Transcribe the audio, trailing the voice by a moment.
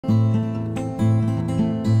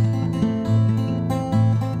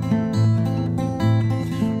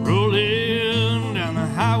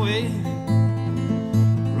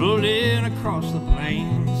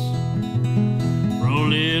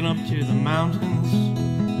up to the mountains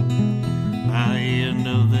by the end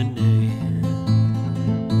of the day.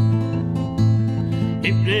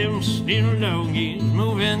 Keep them steel doggies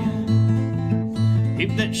moving,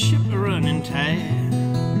 keep that ship running tight.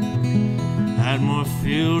 Add more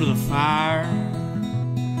fuel to the fire,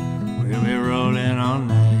 we'll be rolling all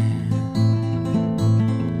night.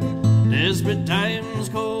 Desperate times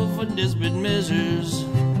call for desperate measures,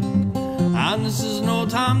 and this is no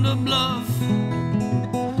time to bluff.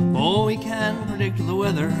 Oh, we can predict the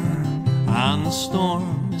weather, and the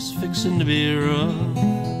storm is fixing to be rough.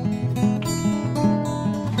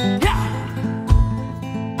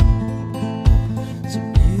 It's a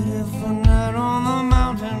beautiful night on the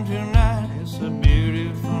mountain tonight. It's a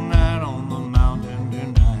beautiful night on the mountain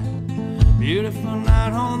tonight. Beautiful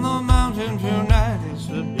night on the mountain tonight. It's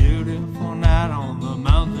a beautiful night on the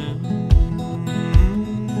mountain.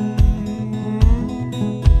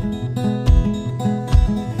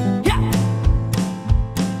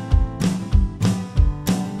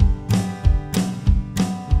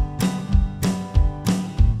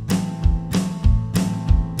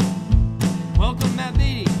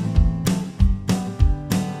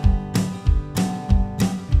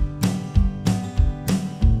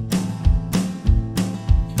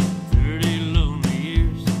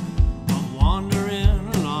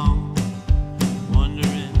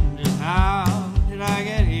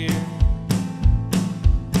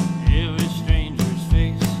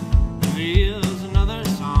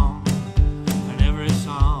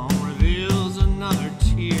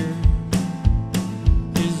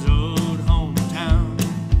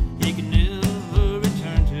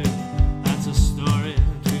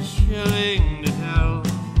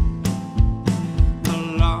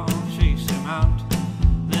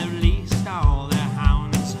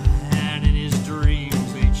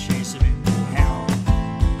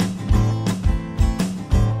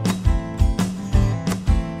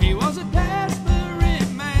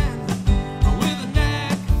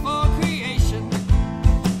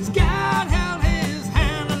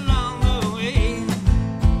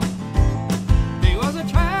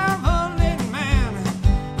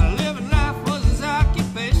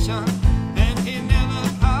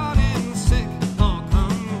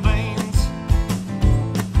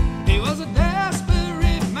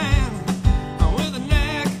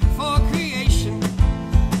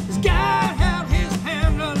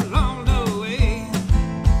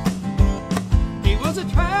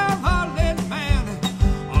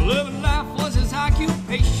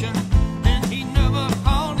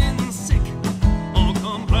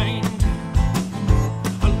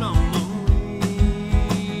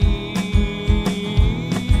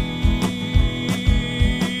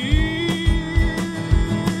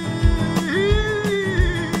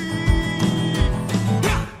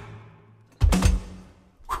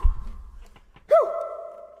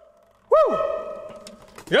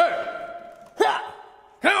 Yeah.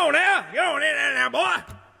 Come on now. Get on in there now, boy.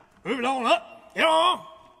 Move it on up. Get on.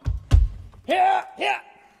 Yeah.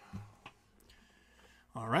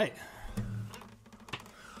 All right.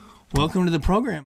 Welcome to the program.